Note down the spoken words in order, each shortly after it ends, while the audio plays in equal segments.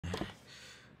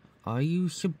Are you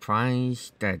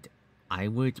surprised that I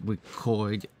would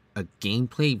record a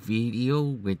gameplay video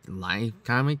with live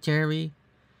commentary?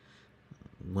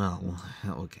 Well,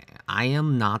 okay. I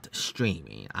am not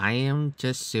streaming. I am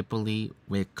just simply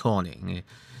recording.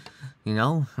 You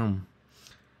know, I'm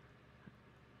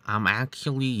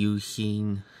actually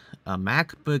using a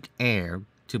MacBook Air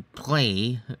to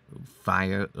play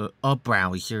via a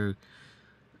browser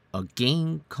a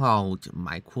game called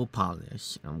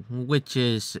Micropolis, which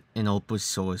is an open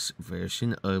source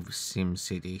version of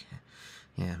SimCity.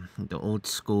 Yeah, the old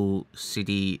school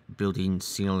city building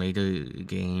simulator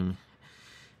game.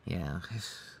 Yeah,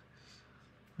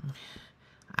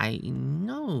 I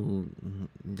know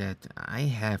that I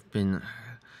have been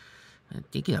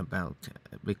thinking about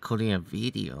recording a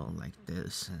video like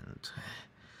this, and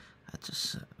I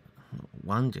just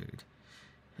wondered,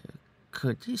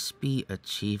 could this be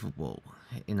achievable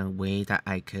in a way that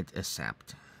I could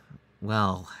accept?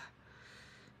 Well,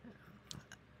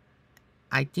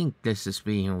 I think this is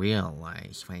being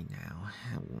realized right now.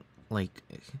 Like,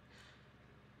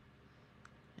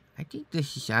 I think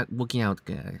this is working out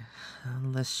good.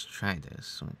 Let's try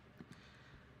this.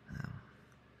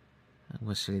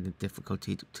 Was it the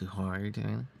difficulty too hard?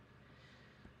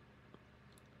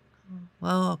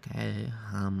 Well, okay.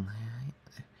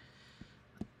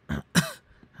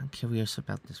 I'm curious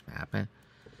about this map.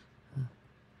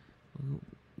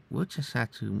 We'll just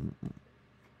have to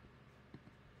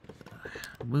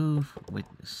move with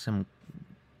some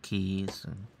keys.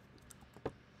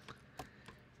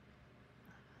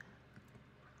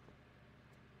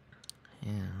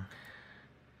 Yeah.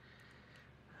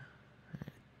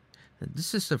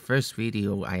 This is the first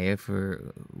video I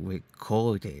ever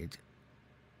recorded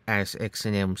as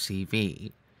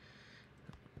XNMCV.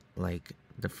 Like,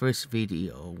 the first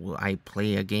video where I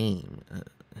play a game.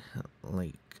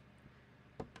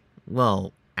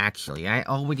 Well, actually, I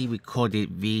already recorded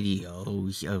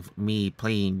videos of me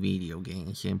playing video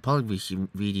games and published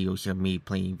videos of me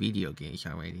playing video games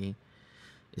already.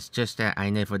 It's just that I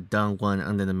never done one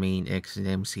under the main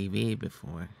XNMCV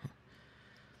before.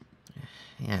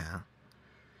 Yeah.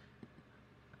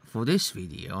 For this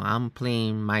video, I'm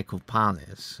playing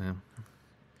Micropolis.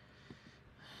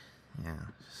 Yeah.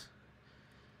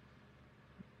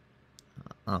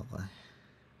 Oh,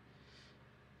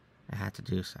 I had to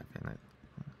do something.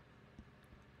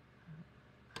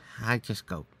 I just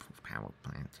go power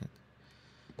plant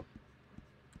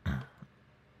it.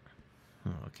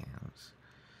 Okay.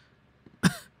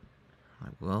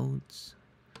 Like roads.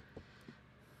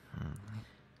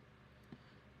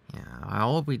 Yeah, I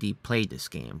already played this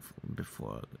game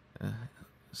before,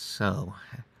 so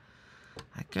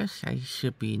I guess I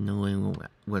should be knowing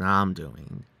what I'm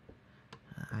doing.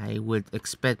 I would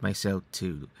expect myself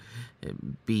to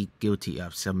be guilty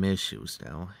of some issues,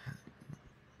 though.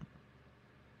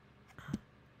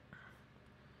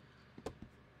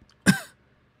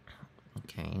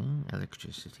 Okay,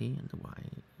 electricity and the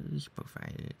wires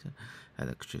provided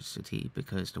electricity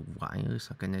because the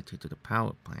wires are connected to the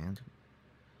power plant,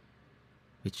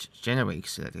 which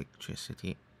generates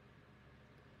electricity.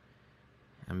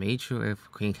 A major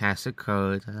earthquake has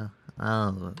occurred.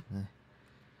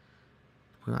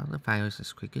 Put out the fires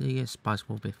as quickly as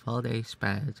possible before they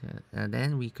spread, and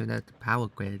then we connect the power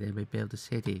grid and rebuild the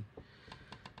city.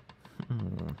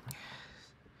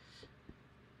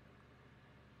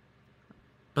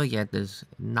 But yet, there's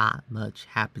not much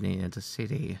happening in the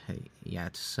city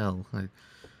yet, so, wait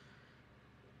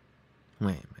a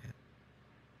minute.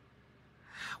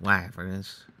 Whatever,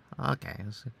 it's okay.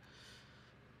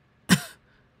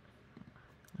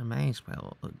 I may as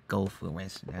well go for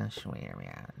residential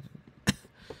area.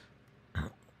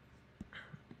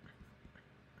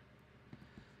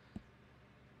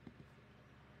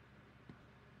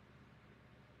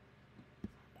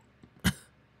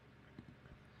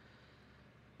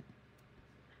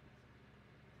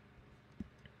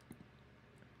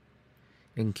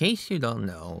 In case you don't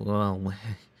know, well,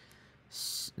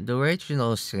 the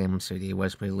original SimCity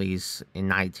was released in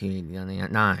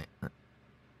 1989.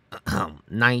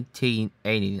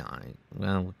 1989.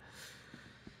 Well,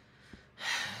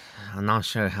 I'm not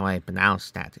sure how I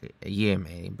pronounced that year,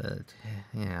 maybe, but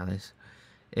yeah,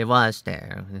 it was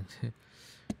there.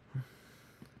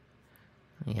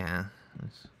 Yeah.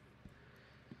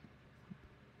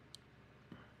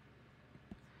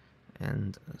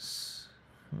 And,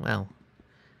 well,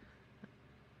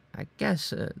 I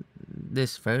guess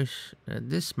this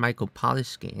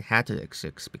Micropolis game had to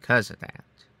exist because of that.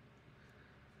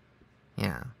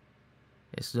 Yeah.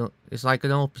 It's like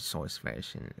an open source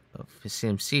version of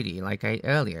SimCity, like I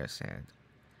earlier said.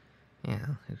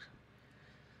 Yeah.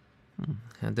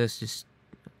 And this is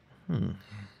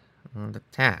the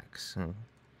tax.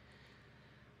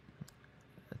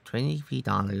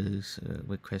 $23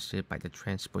 requested by the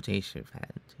transportation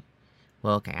fund.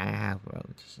 Well, okay, I have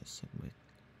road system with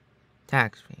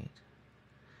tax rate.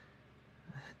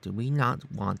 Do we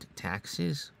not want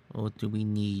taxes, or do we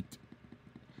need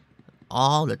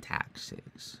all the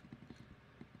taxes?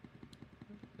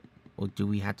 Or do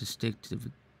we have to stick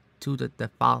to the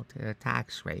default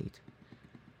tax rate?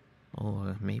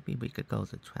 Or maybe we could go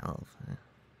to 12.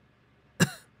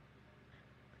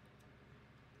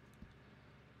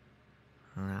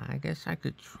 I guess I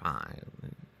could try.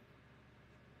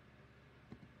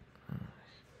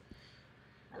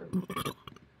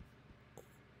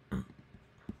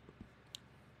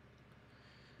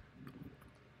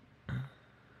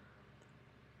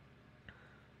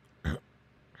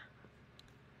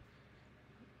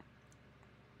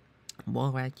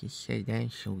 More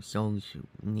residential zones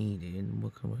needed,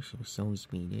 more commercial zones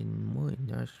needed, more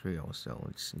industrial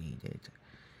zones needed.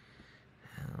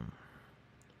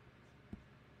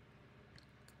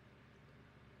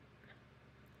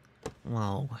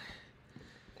 Well,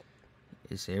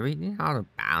 is everything out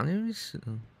of balance?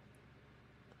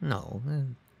 No.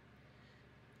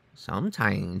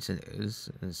 Sometimes it is,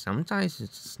 sometimes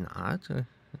it's not.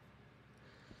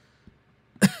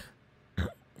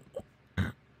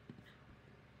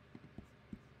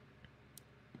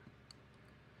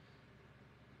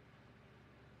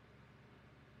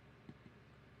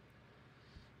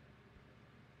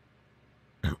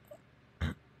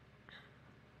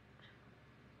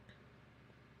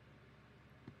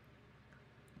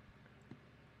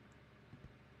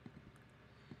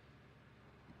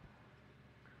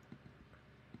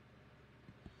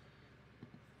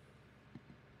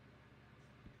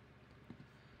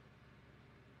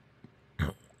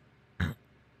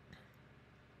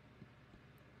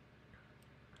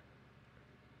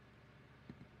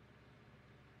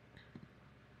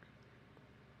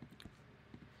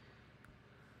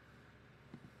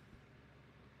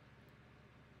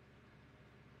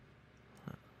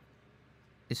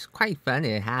 It's quite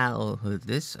funny how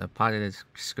this part of the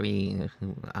screen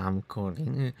I'm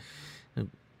recording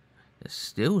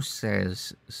still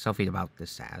says something about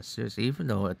disasters, even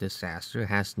though a disaster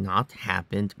has not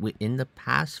happened within the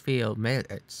past few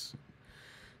minutes.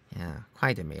 Yeah,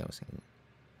 quite amazing.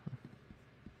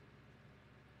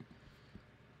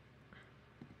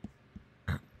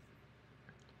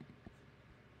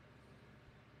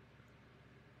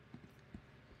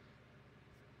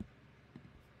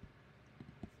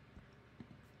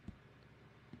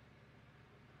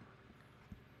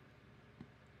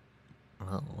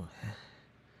 Oh,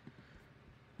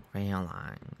 rail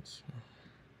lines.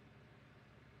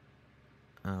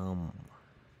 Um,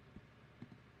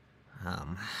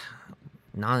 um,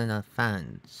 not enough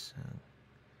funds.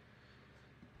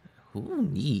 Who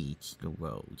needs the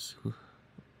roads?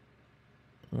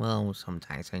 Well,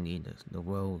 sometimes I need the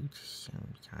roads.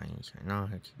 Sometimes I not.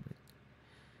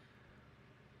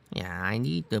 Yeah, I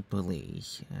need the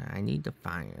police. I need the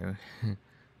fire.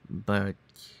 But,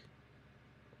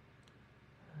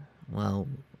 well,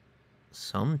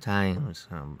 sometimes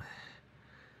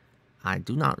I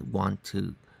do not want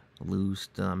to lose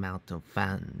the amount of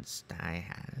funds that I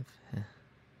have.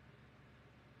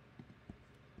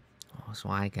 So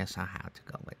I guess I'll have to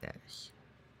go with this.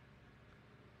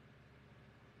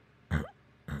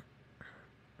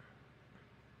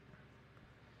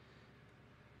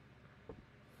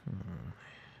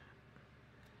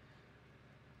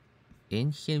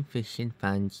 Insufficient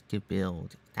funds to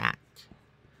build that.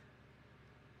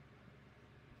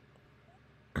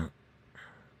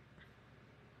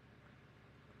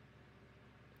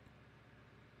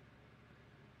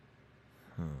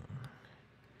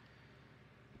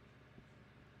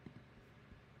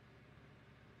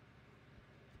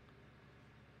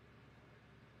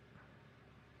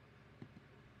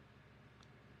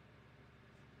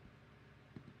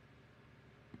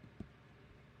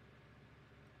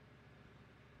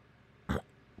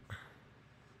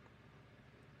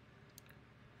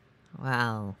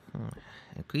 Well,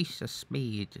 increase the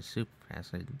speed to super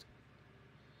president.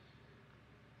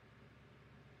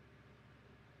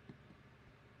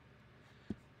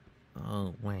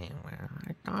 Oh, wait,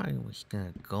 I thought it was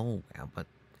gonna go well, but...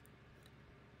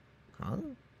 Huh?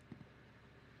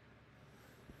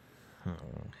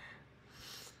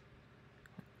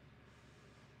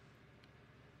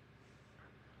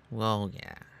 Well,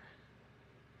 yeah.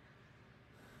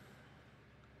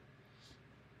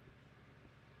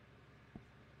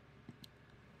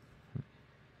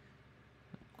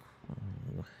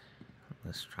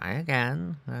 Let's try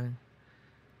again.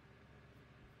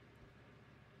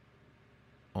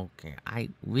 Okay, I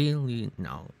really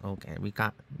know. Okay, we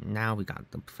got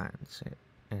the fence,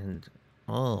 and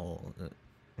oh,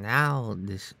 now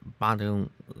this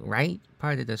bottom right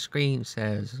part of the screen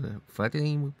says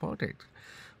flooding reported.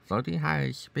 Flooding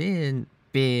has been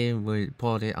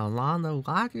reported along the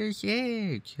water's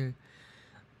edge.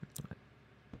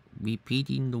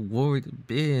 Repeating the word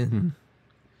 "been."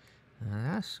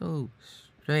 That's so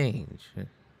strange.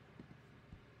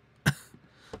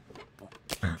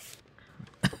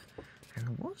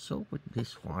 And what's up with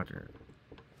this water?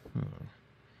 Hmm.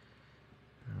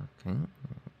 Okay.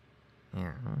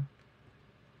 Yeah.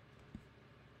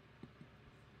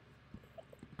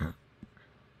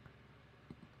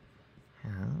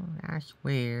 Oh, that's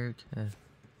weird.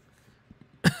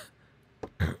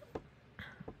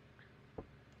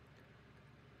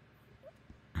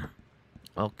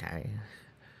 Okay.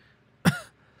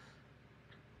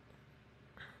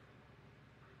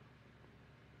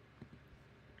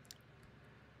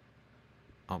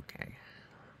 Okay.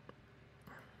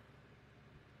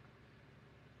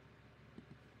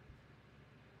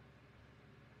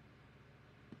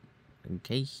 In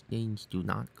case things do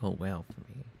not go well for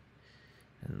me,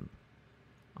 and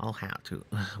I'll have to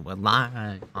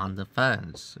rely on the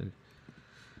funds.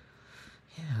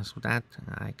 Yeah, so that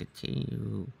I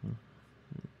continue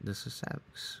the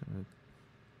success. You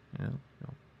know.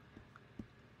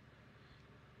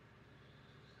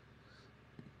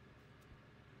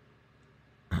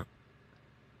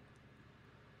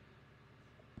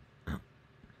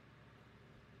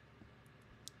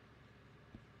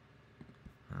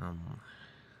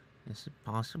 Is it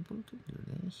possible to do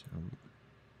this?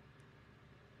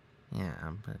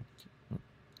 Yeah, but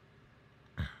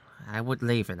I would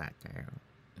leave it at there.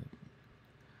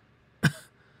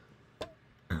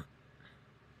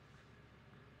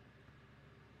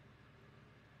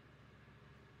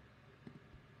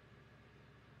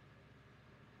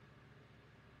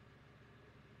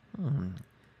 Hmm.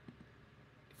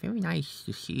 Very nice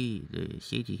to see the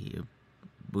city here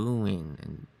booming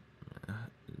and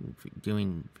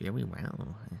doing very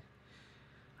well.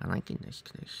 I like in this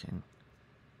condition.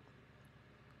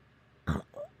 Yeah,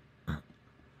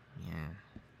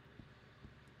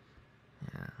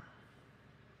 yeah.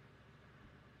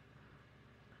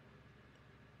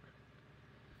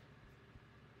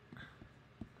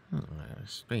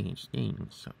 Strange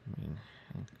things. I mean,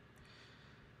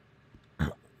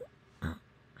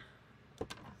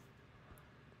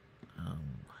 um,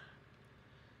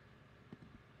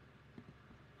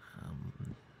 um,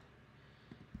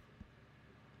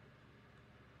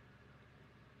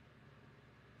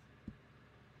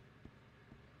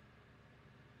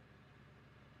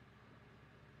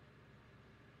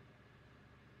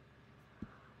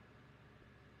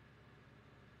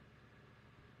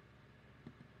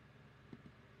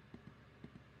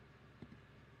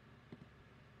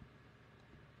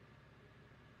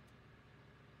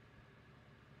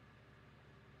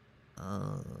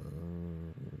 uh,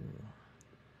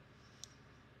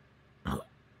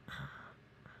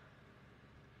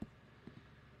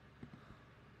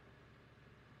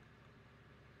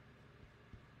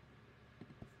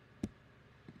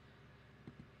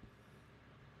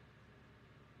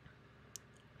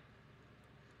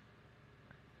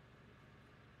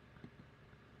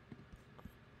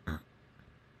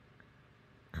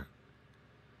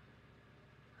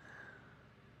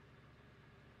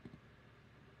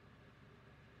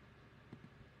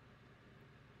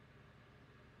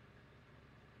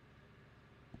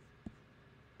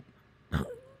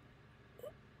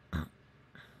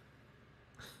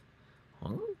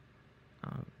 oh,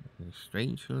 a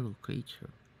strange little creature.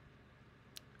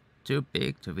 Too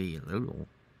big to be little.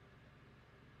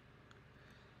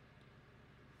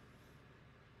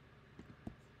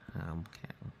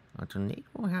 Okay. A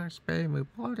tornado has been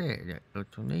reported. A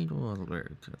tornado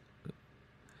alert.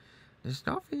 The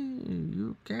stuff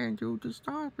you can't do to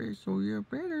stop it, so you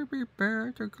better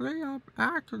prepare to clean up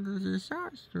after the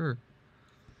disaster.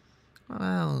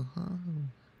 Well,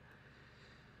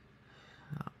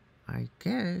 I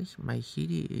guess my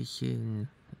city is in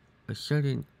a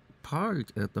certain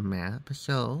part of the map,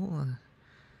 so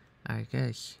I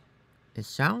guess it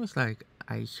sounds like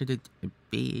I shouldn't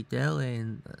be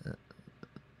telling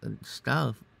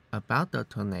stuff about the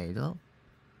tornado.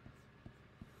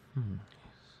 Hmm.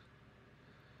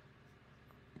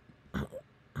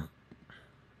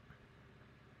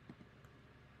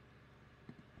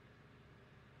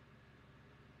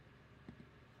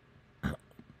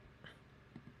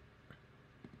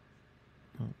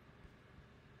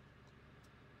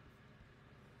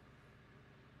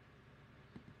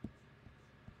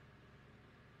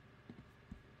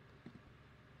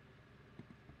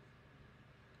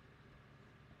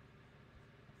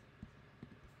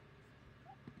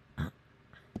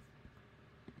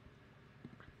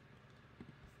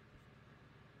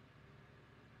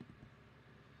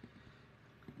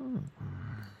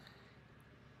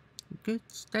 Good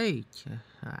state.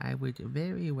 I would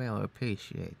very well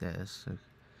appreciate this.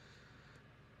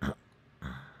 Things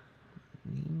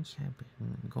have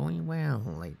been going well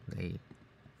lately.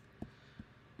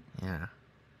 Yeah.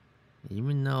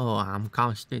 Even though I'm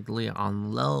constantly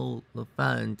on low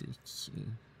funds.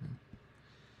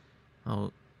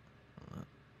 Oh,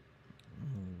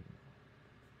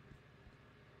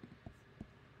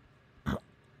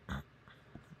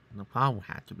 the problem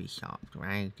had to be solved,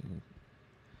 right?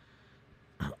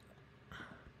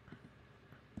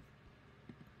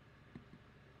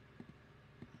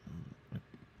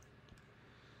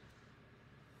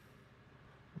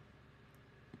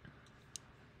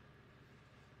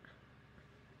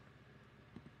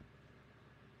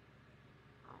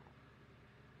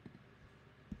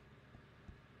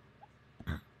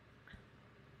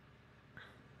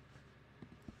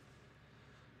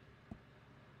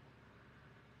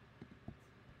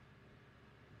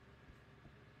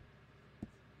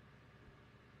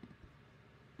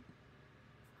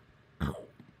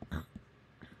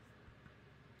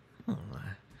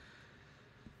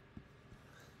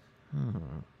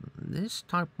 This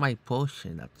top right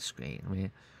portion of the screen, I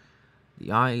mean,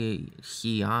 the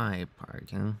ICI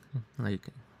part, like,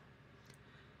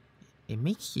 it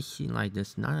makes it seem like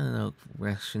there's not enough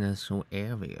residential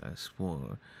areas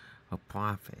for a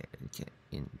profit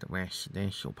in the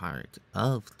residential part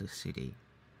of the city.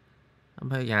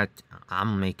 But yet,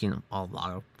 I'm making a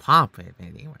lot of profit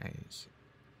anyways.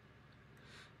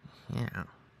 Yeah,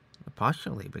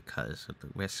 partially because of the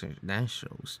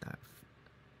residential stuff.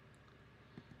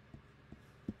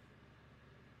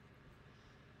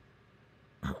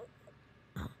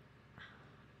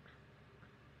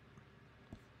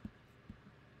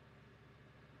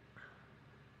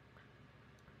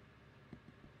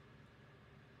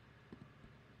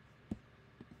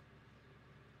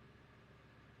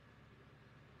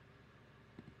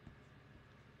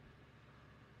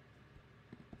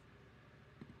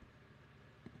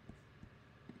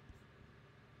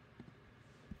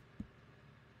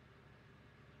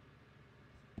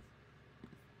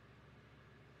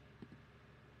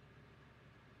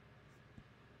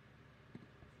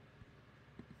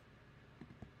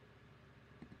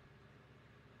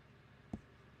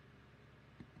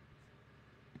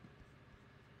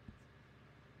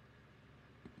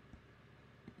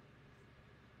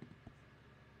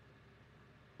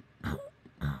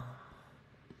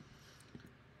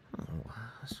 Oh,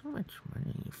 so much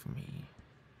money for me.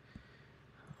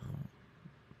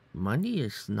 Money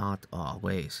is not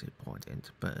always important,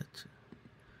 but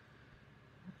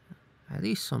at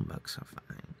least some bucks are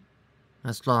fine.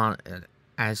 As long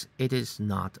as it is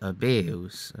not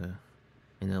abuse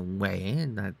in a way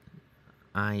that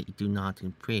I do not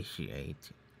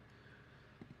appreciate.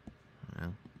 You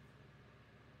know?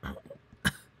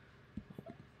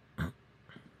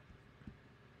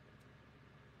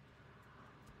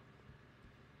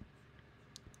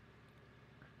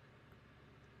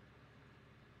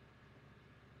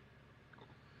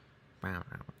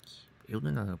 Brownouts. Build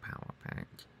another power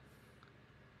plant.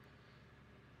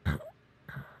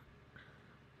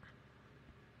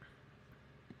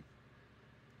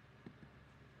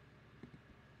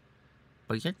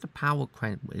 But yet the power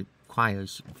plant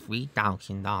requires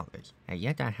 $3,000, and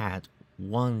yet I had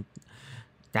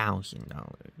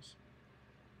 $1,000.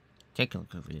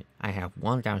 Technically, I have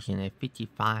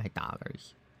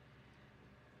 $1,055.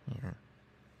 Yeah.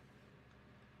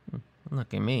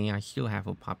 Look at me, I still have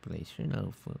a population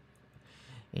of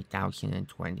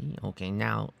 8,020. Okay,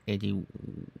 now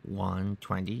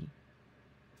 8120.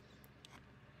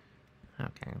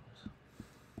 Okay.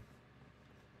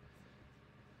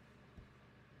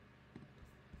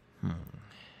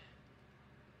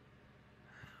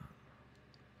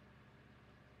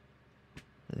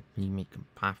 Let me make a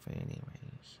profit anyways.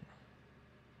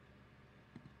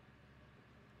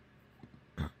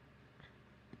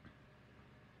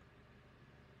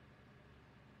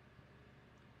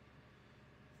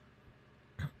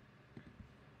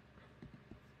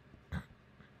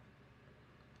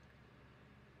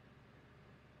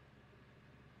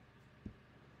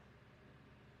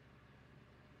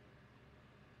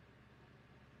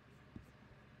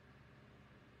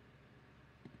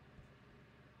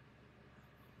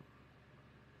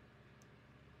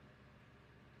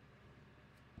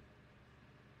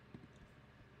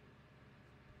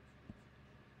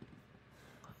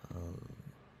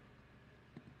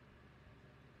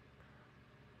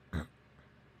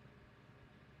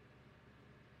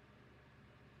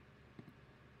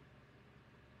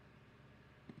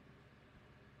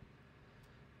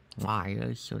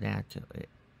 Wires so that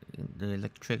the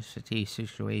electricity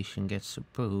situation gets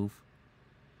approved.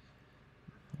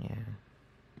 Yeah.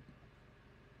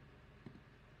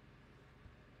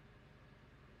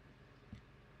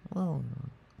 Well,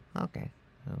 okay.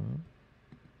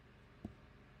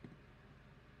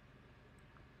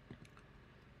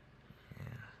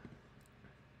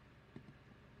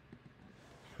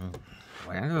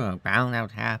 Whenever a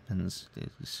brownout happens,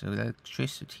 there's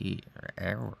electricity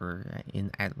error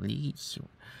in at least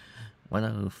one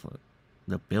of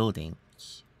the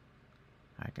buildings,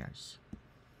 I guess.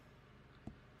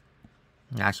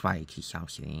 That's why it keeps on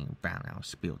seeing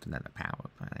brownouts built another power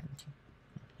plant.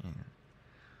 Yeah.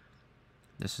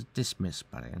 This is dismiss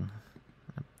button.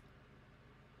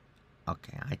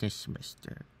 Okay, I dismissed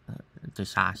the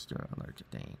disaster alert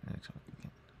thing.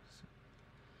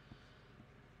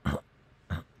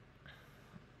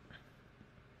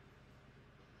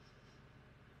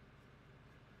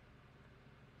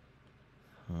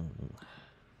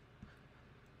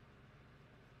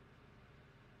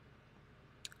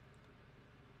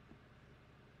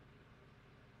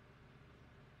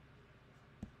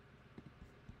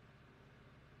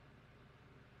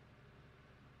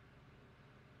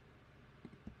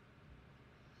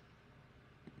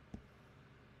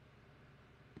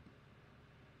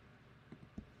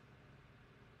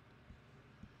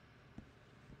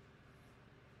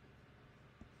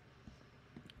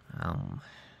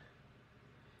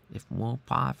 If more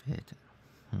profit.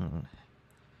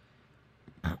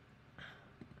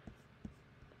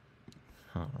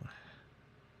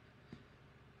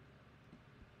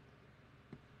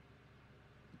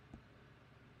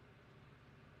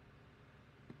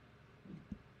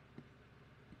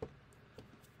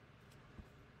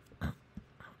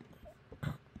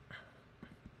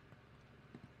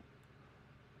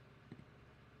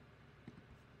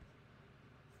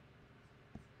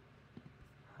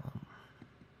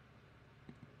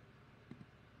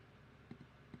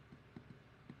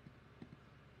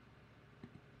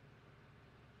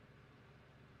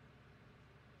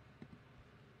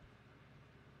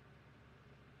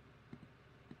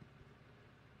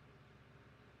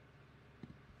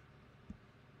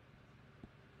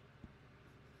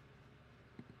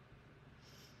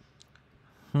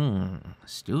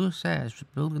 Stu says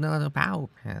build another power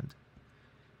plant.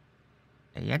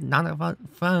 And yet none of our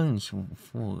funds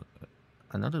for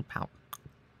another power.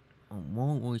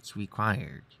 More work's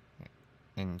required.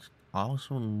 And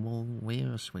also more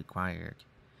wares required.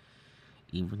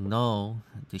 Even though,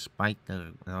 despite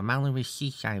the amount of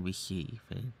receipts I receive,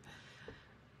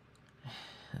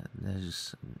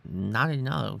 there's not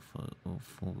enough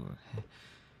for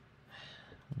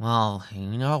well,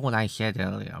 you know what I said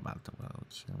earlier about the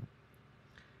roads.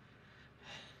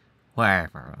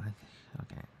 Whatever.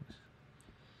 Okay.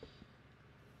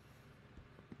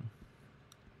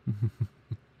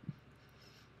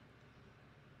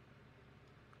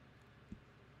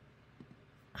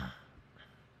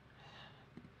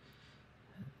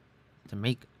 To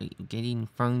make getting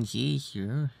funds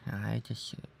easier, I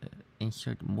just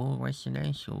insert more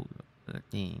residential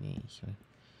things.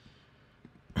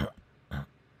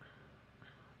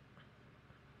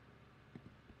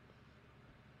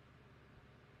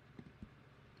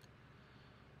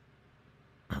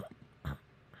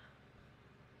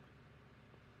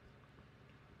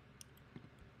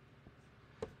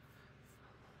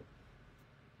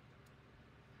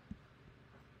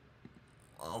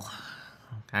 Oh,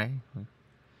 okay.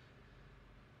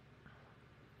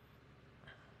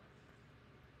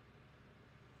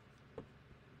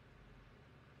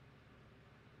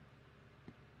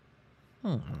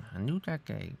 A new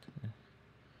decade.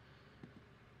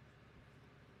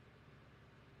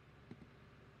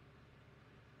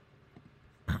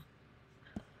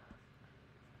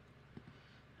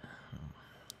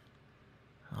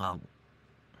 Oh,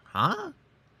 huh?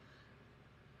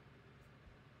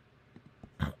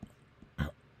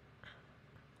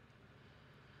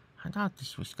 I thought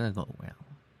this was gonna go well.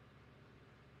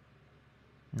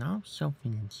 Now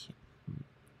something's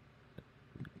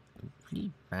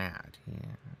pretty bad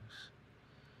here.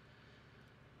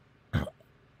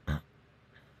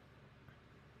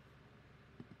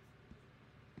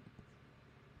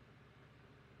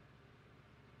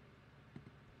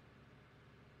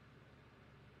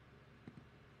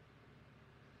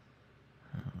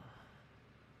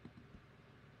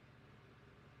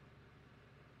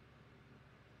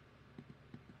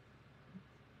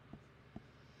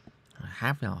 I'm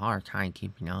having a hard time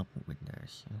keeping up with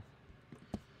this.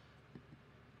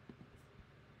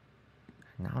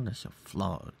 Now there's a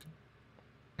flood.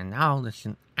 And now there's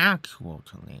an actual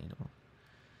tornado.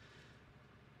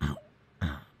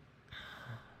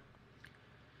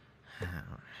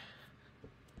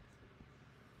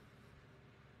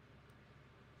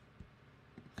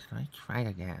 Let's try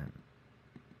again.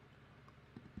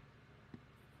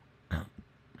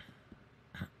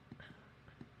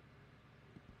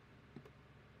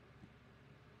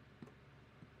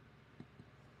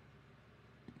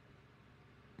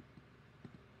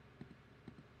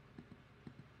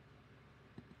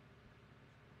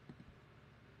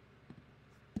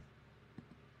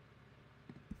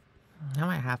 Now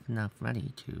I have enough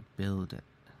ready to build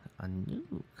a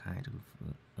new kind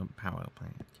of power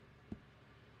plant.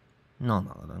 No,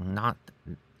 not.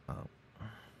 Oh.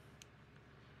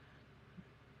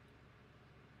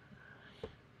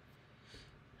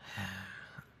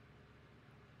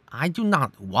 I do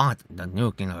not want the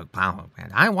nuclear power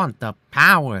plant. I want the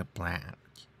power plant.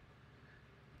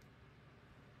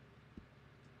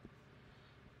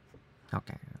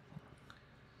 Okay.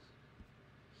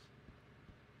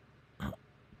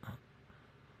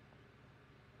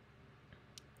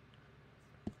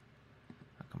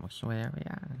 Commercial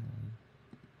area.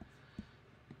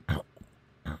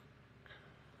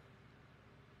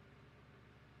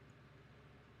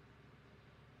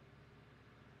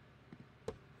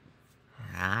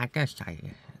 I guess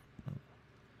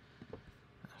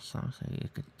something you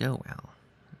could do well.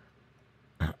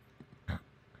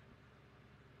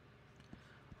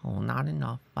 Oh, not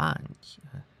enough funds.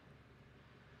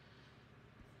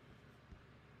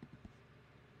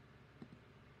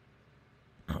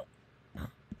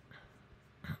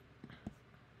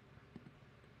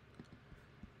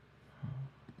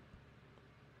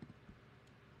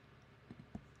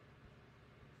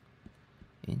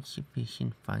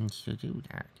 Insufficient funds to do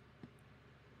that.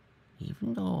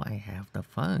 Even though I have the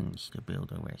funds to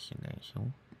build a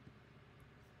residential.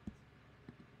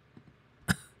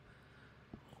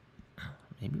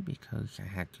 Maybe because I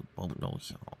had to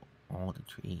bulldoze all the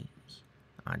trees.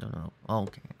 I don't know.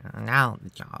 Okay, now the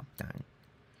job done.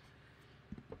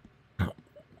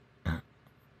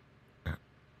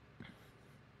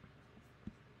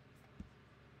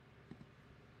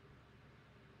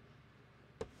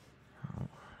 Oh,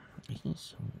 this is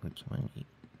so much money.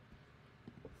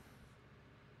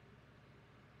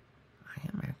 I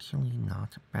am actually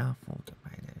not baffled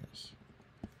by this.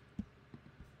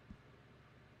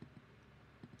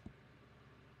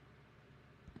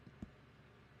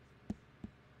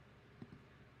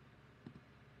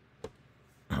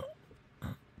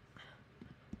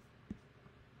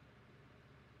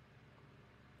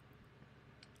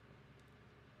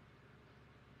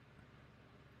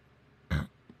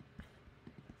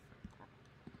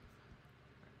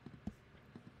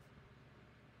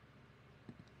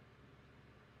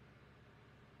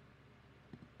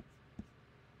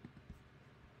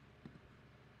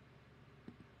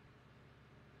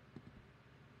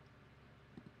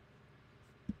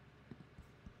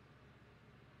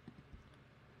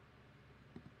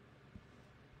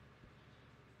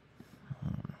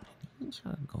 Things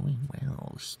are going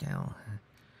well still.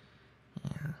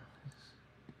 Yeah.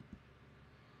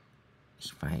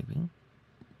 It's vibing.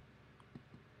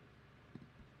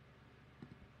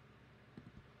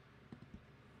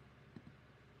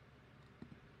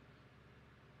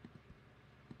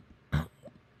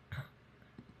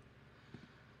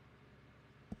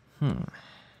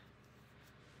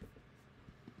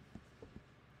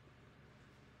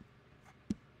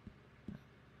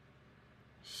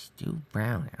 Still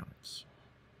brownouts.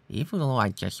 Even though I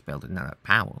just built another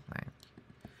power plant.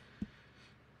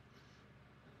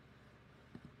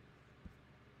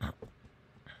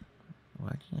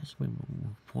 What has been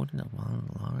reported along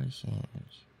large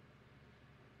edge?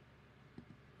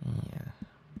 Yeah.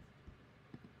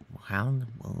 How in the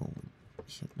world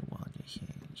should the watershed,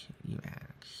 you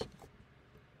ask?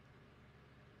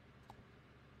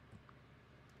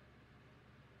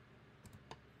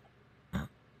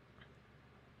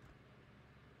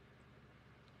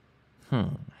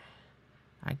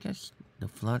 I guess the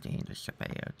flooding is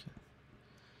severe.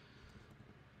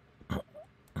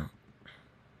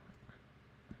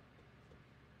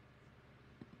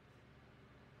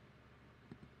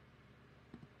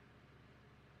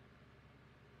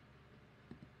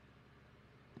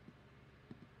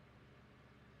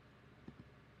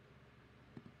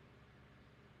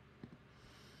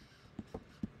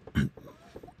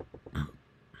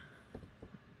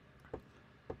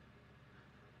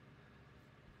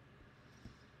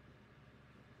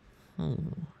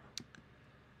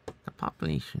 The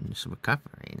population is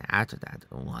recovering after that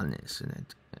one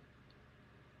incident.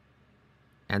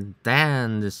 And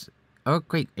then this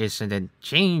earthquake incident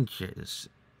changes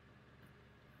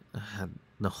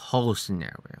the whole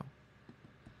scenario.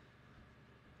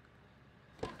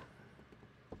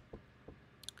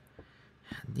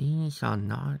 Things are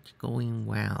not going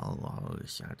well all of a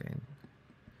sudden.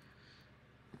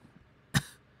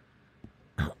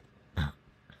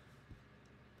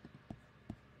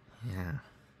 Yeah,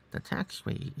 the tax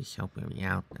rate is helping me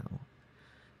out though,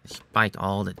 despite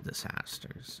all the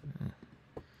disasters.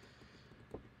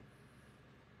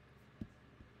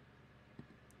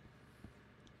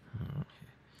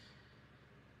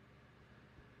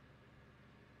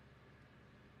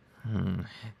 Hmm.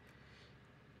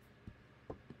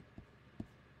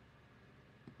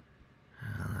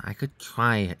 I could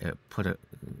try put a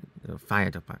fire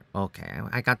department. Okay,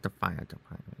 I got the fire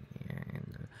department here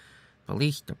and the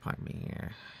police department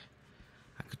here.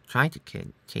 I could try to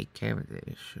take care of the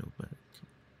issue, but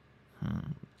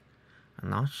I'm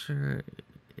not sure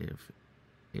if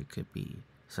it could be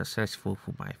successful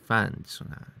for my funds or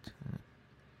not.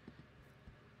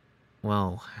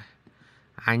 Well,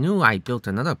 I knew I built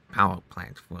another power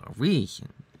plant for a reason.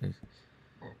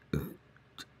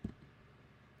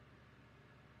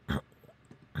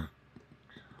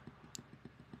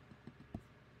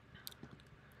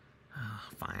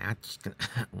 Fine, I'm just gonna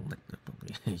let the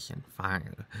police and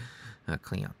fire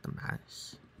clean up the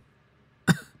mess.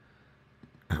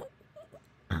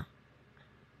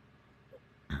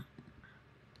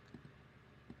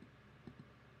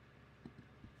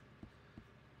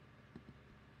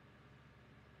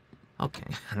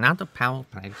 Okay, now the power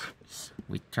plant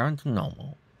returned to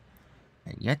normal,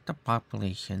 and yet the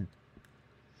population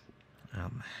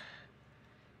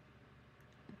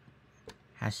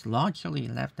has largely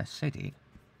left the city.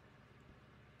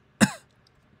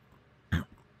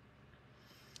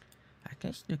 I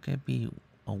guess there could be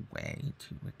a way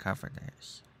to recover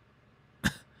this.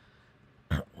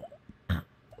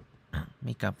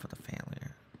 Make up for the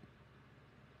failure.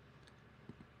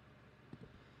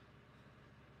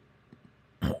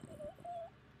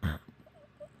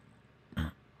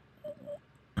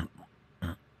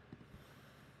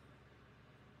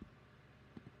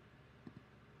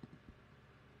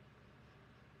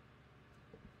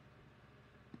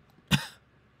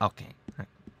 Okay.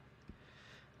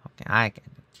 Okay, I get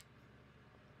it.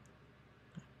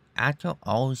 After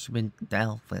all's been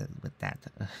dealt with that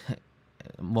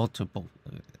multiple,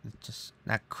 just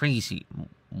that crazy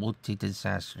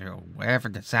multi-disaster or whatever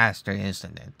disaster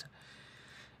incident,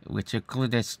 which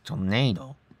included this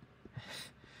tornado.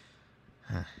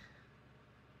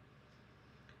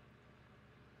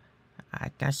 I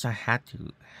guess I had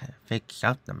to fix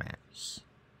up the mess.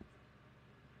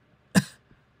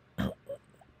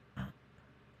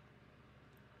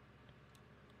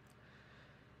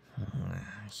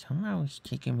 Somehow it's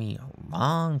taking me a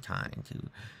long time to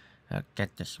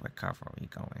get this recovery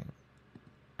going.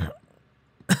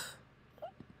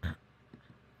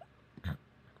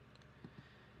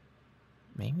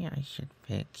 Maybe I should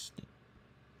fix it.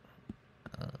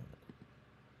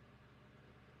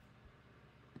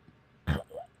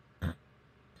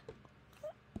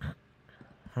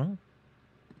 Huh?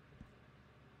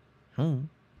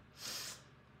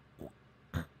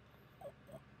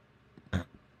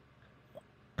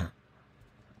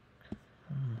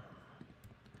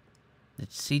 The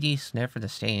city's never the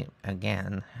same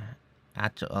again.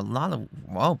 After a lot of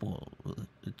rubble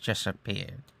just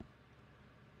appeared.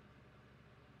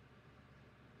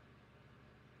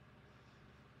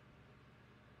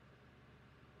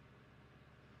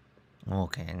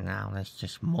 Okay, now let's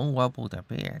just more rubble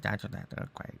appeared after that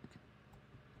earthquake.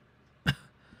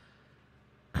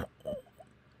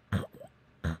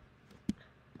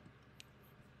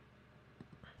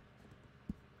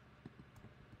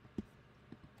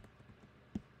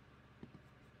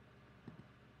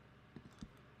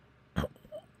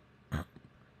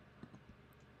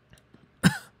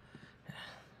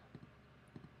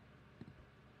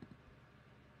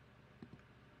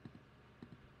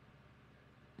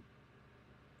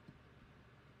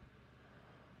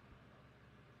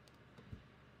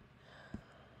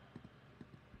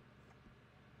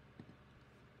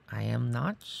 I am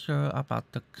not sure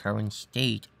about the current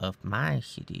state of my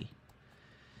city.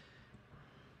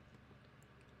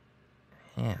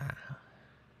 Yeah.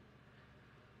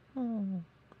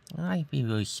 I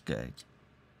feel it's good.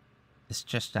 It's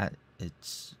just that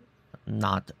it's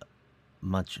not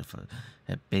much of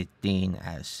a big thing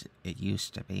as it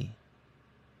used to be.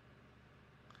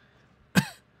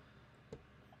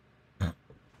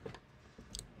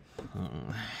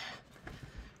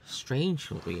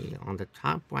 Strangely, on the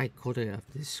top right corner of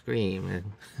the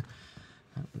screen,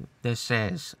 this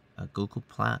says Google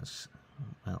Plus.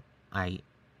 Well, I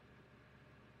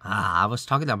was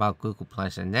talking about Google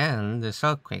Plus, and then the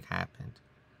earthquake happened.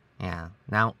 Yeah.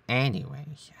 Now,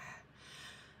 anyways,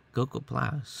 Google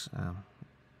Plus.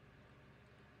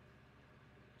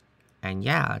 And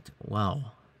yet,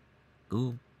 well,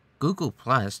 Goo- Google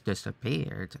Plus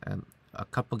disappeared a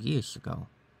couple years ago.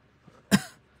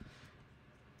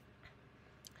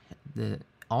 The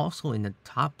Also in the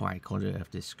top right corner of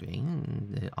the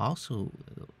screen, it also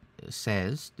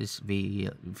says this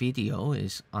video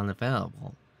is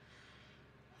unavailable.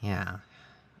 Yeah,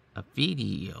 a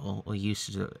video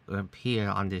used to appear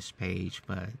on this page,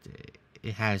 but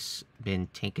it has been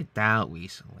taken down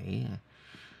recently.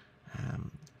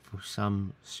 For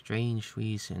some strange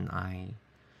reason, I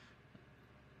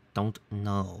don't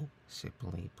know.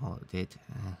 Simply put it.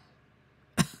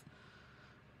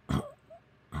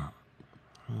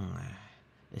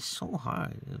 It's so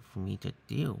hard for me to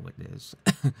deal with this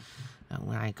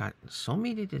when I got so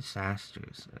many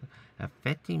disasters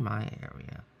affecting my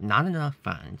area, not enough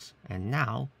funds, and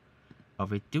now a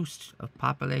reduced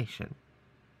population.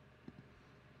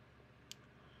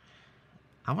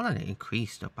 I want to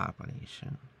increase the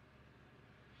population,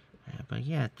 but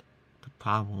yet the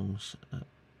problems,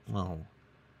 well,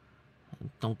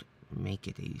 don't make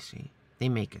it easy. They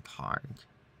make it hard.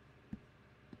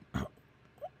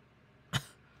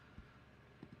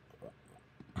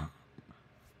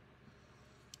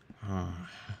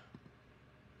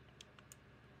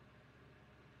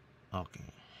 Okay.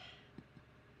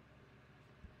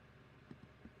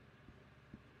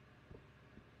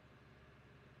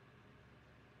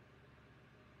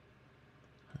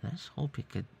 Let's hope it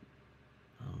could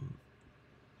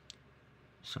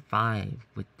survive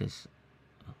with this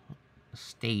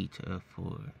state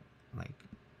for like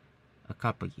a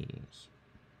couple years.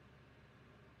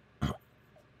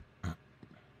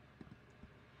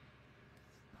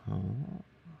 Oh.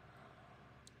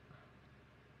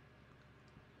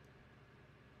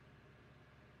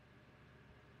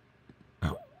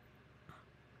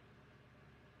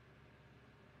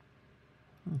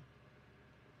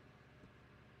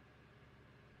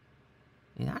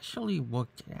 It actually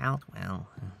worked out well.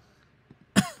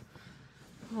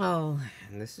 Well,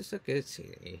 this is a good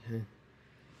city.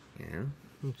 Yeah.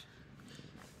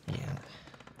 Yeah.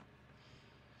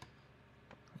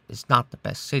 It's not the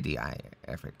best city I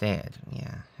ever did.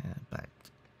 Yeah. But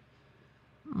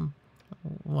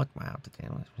what wow to do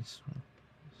with this one.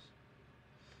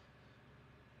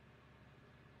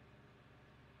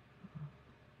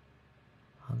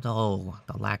 Although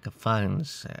the lack of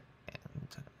funds and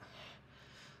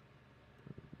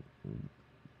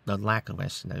the lack of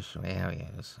residential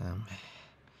areas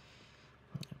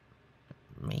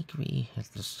make me a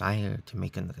desire to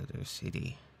make another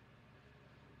city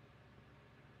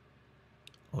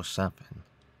or something.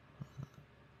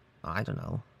 I don't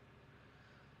know.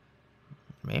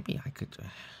 Maybe I could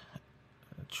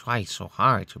try so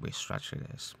hard to restructure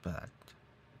this, but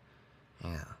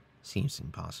yeah, seems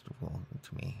impossible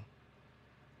to me.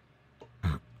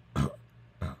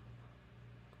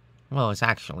 Well, it's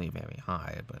actually very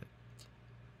hard, but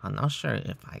I'm not sure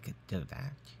if I could do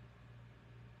that.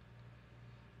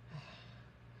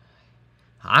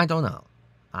 I don't know.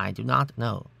 I do not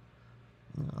know.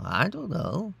 I don't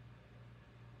know.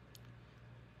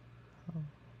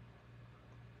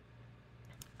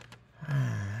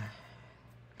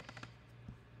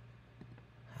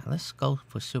 Let's go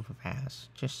for super fast.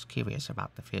 Just curious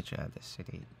about the future of the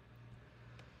city.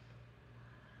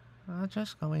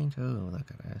 Just going to look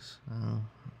at this.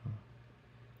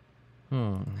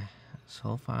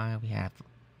 So far we have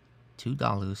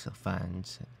 $2 of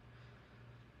funds.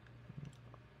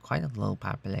 Quite a low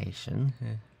population.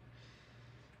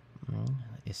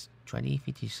 It's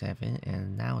 2057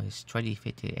 and now it's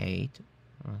 2058.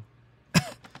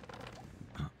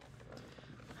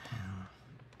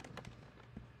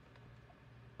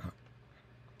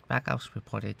 Backups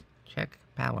reported. Check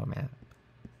power map.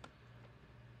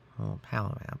 Oh,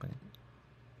 power mapping.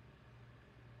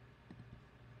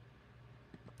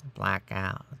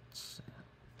 Blackouts.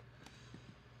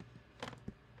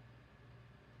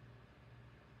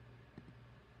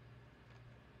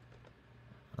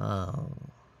 Oh.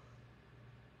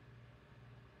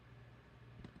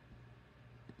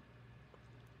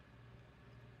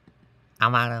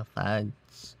 I'm out of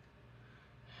funds.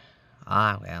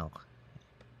 Ah, well.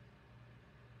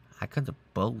 I could have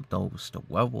bulldozed the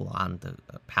rubble on the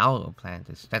power plant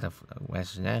instead of the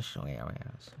residential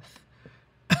areas.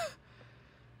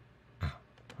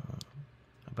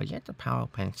 But yet the power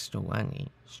plant's still running,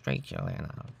 strangely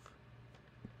enough.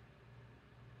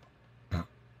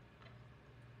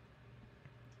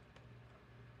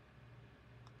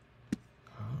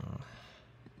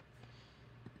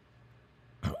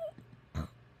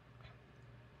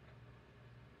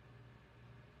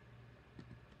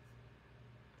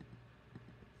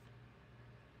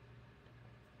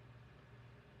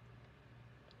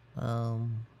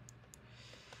 Um.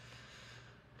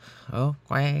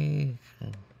 Okay.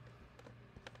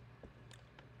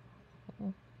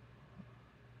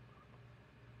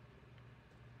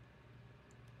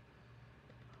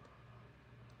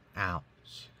 Ouch.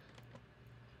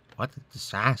 What a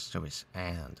disastrous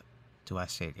end to a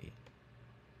city.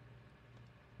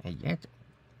 And yet,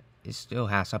 it still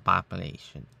has a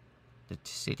population. The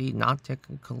city not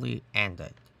technically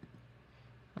ended.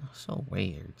 Oh, so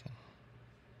weird.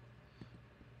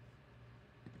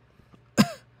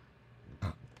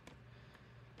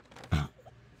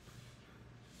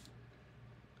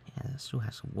 Yeah, it still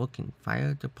has a working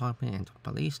fire department and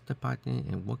police department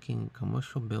and working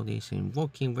commercial buildings and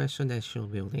working residential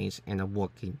buildings and a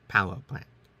working power plant.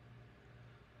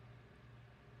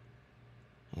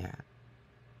 Yeah.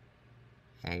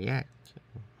 And yet,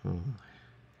 hmm,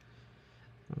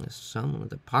 some of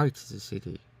the parts of the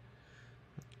city,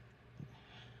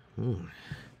 hmm,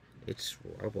 it's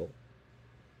rubble.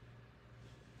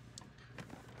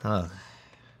 Uh,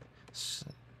 it's,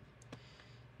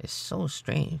 it's so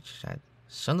strange that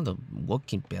some of the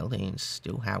working buildings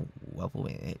still have rubble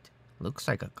in it. Looks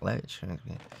like a glitch.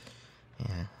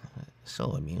 Yeah,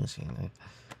 so amusing.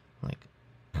 Like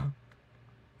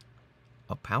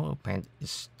a power plant is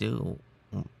still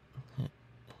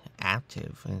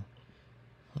active and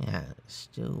yeah,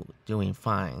 still doing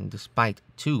fine despite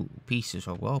two pieces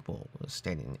of rubble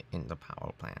standing in the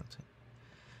power plant.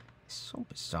 It's so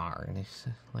bizarre, and it's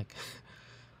like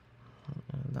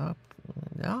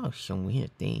there are some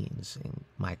weird things in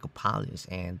Micropolis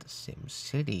and Sim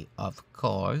City, of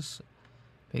course,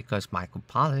 because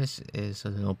Micropolis is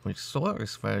an open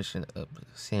source version of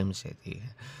Sim City,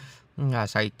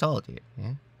 as I told you.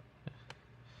 Yeah.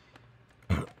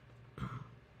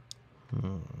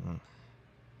 Hmm.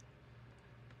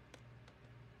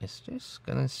 Is this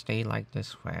gonna stay like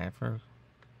this forever?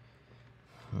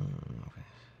 Hmm.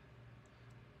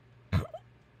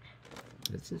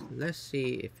 Let's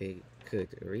see if it could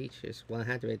reach its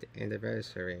 100th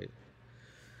anniversary.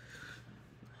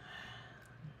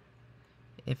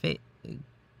 If it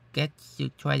gets to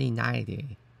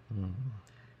 2090,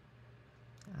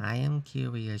 I am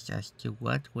curious as to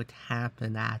what would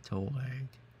happen afterward.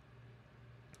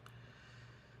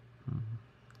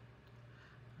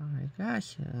 Oh my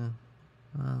gosh,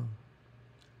 well,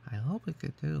 I hope it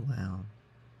could do well.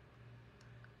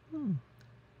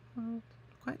 Well,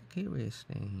 quite a curious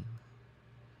thing.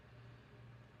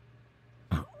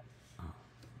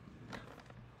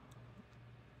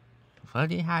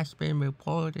 Flooding has been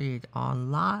reported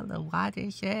on the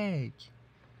water's edge.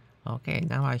 Okay,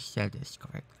 now I said this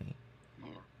correctly.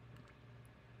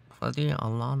 Flooding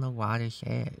along the water's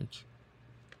edge.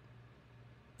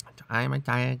 Time and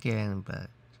time again, but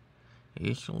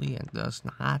usually it does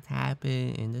not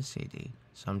happen in the city.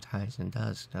 Sometimes it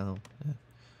does, though.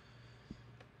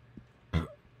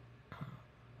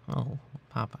 Oh,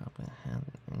 pop up.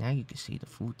 Now you can see the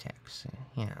food text.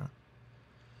 Yeah.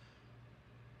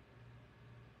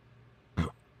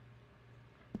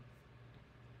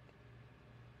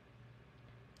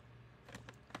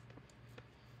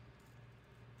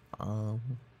 Um,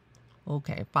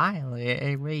 okay, finally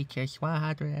it reached its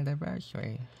 100th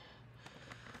anniversary.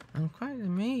 I'm quite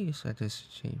amazed at this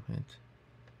achievement.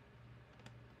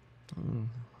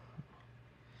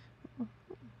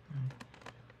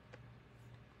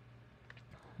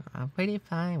 I'm pretty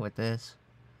fine with this.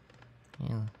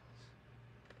 Yeah.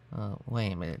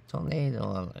 Wait a minute. Tornado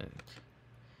alert.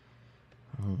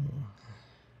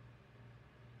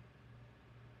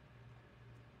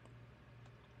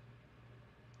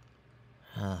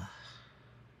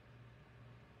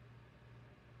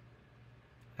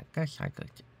 I guess I could.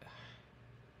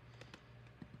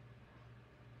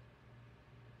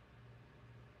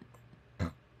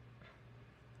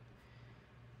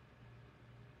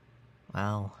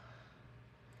 Well,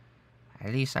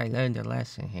 at least I learned a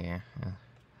lesson here.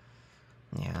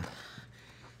 Yeah.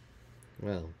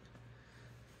 Well,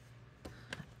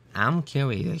 I'm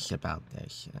curious about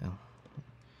this.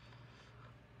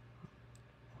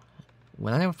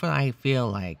 Whenever I feel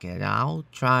like it, I'll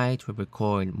try to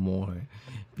record more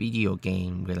video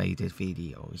game related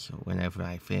videos whenever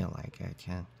I feel like it.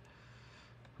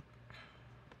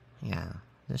 Yeah,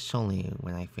 that's only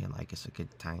when I feel like it's a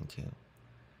good time to.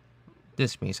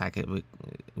 This means I could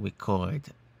record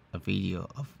a video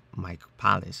of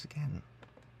Micropolis again.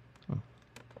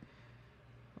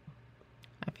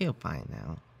 I feel fine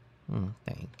now.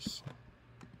 Thanks.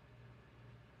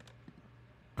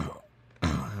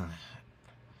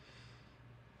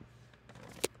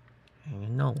 You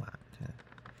know what?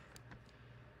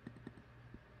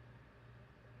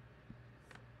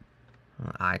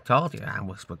 I told you I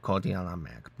was recording on a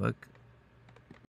MacBook.